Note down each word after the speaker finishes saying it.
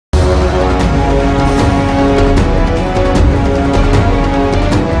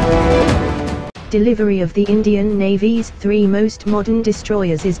delivery of the Indian Navy's 3 most modern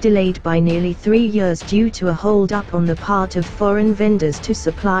destroyers is delayed by nearly 3 years due to a hold-up on the part of foreign vendors to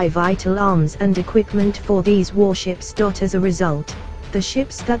supply vital arms and equipment for these warships. As a result, the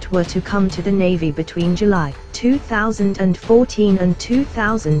ships that were to come to the Navy between July 2014 and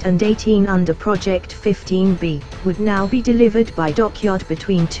 2018 under Project 15B would now be delivered by dockyard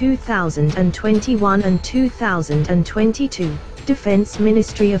between 2021 and 2022, Defense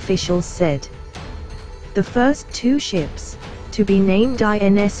Ministry officials said. The first 2 ships, to be named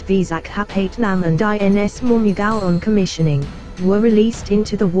INS Visakhapatnam and INS Mormugao on commissioning, were released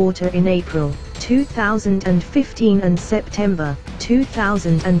into the water in April 2015 and September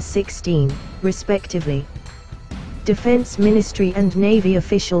 2016, respectively. Defense Ministry and Navy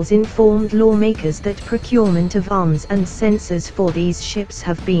officials informed lawmakers that procurement of arms and sensors for these ships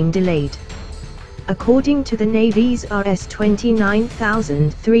have been delayed. According to the Navy's Rs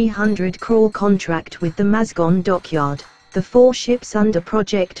 29,300 crore contract with the Mazgaon dockyard, the 4 ships under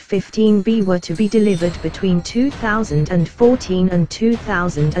Project 15B were to be delivered between 2014 and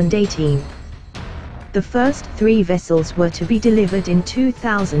 2018. The first 3 vessels were to be delivered in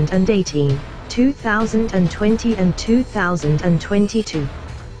 2018, 2020 and 2022.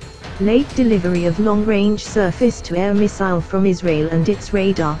 Late delivery of long-range surface-to-air missile from Israel and its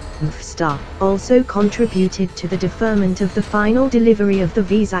radar, MFSTAR, also contributed to the deferment of the final delivery of the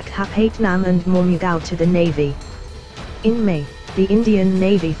Visakhapatnam and Mormugao to the Navy. In May, the Indian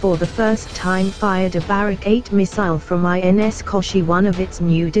Navy for the first time fired a Barak 8 missile from INS Kochi, one of its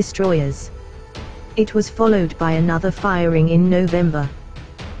new destroyers. It was followed by another firing in November.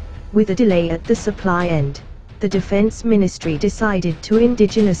 With a delay at the supply end, the Defense Ministry decided to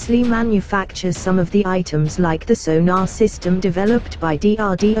indigenously manufacture some of the items like the sonar system developed by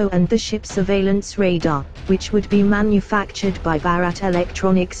DRDO and the ship surveillance radar, which would be manufactured by Bharat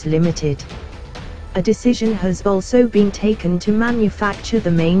Electronics Limited. A decision has also been taken to manufacture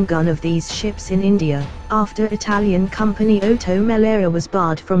the main gun of these ships in India, after Italian company Ottomelera was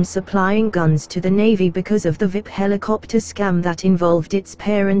barred from supplying guns to the Navy because of the VIP helicopter scam that involved its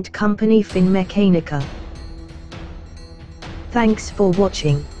parent company Finmeccanica. Thanks for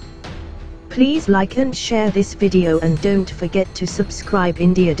watching. Please like and share this video and don't forget to subscribe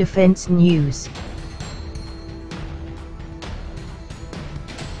India Defence News.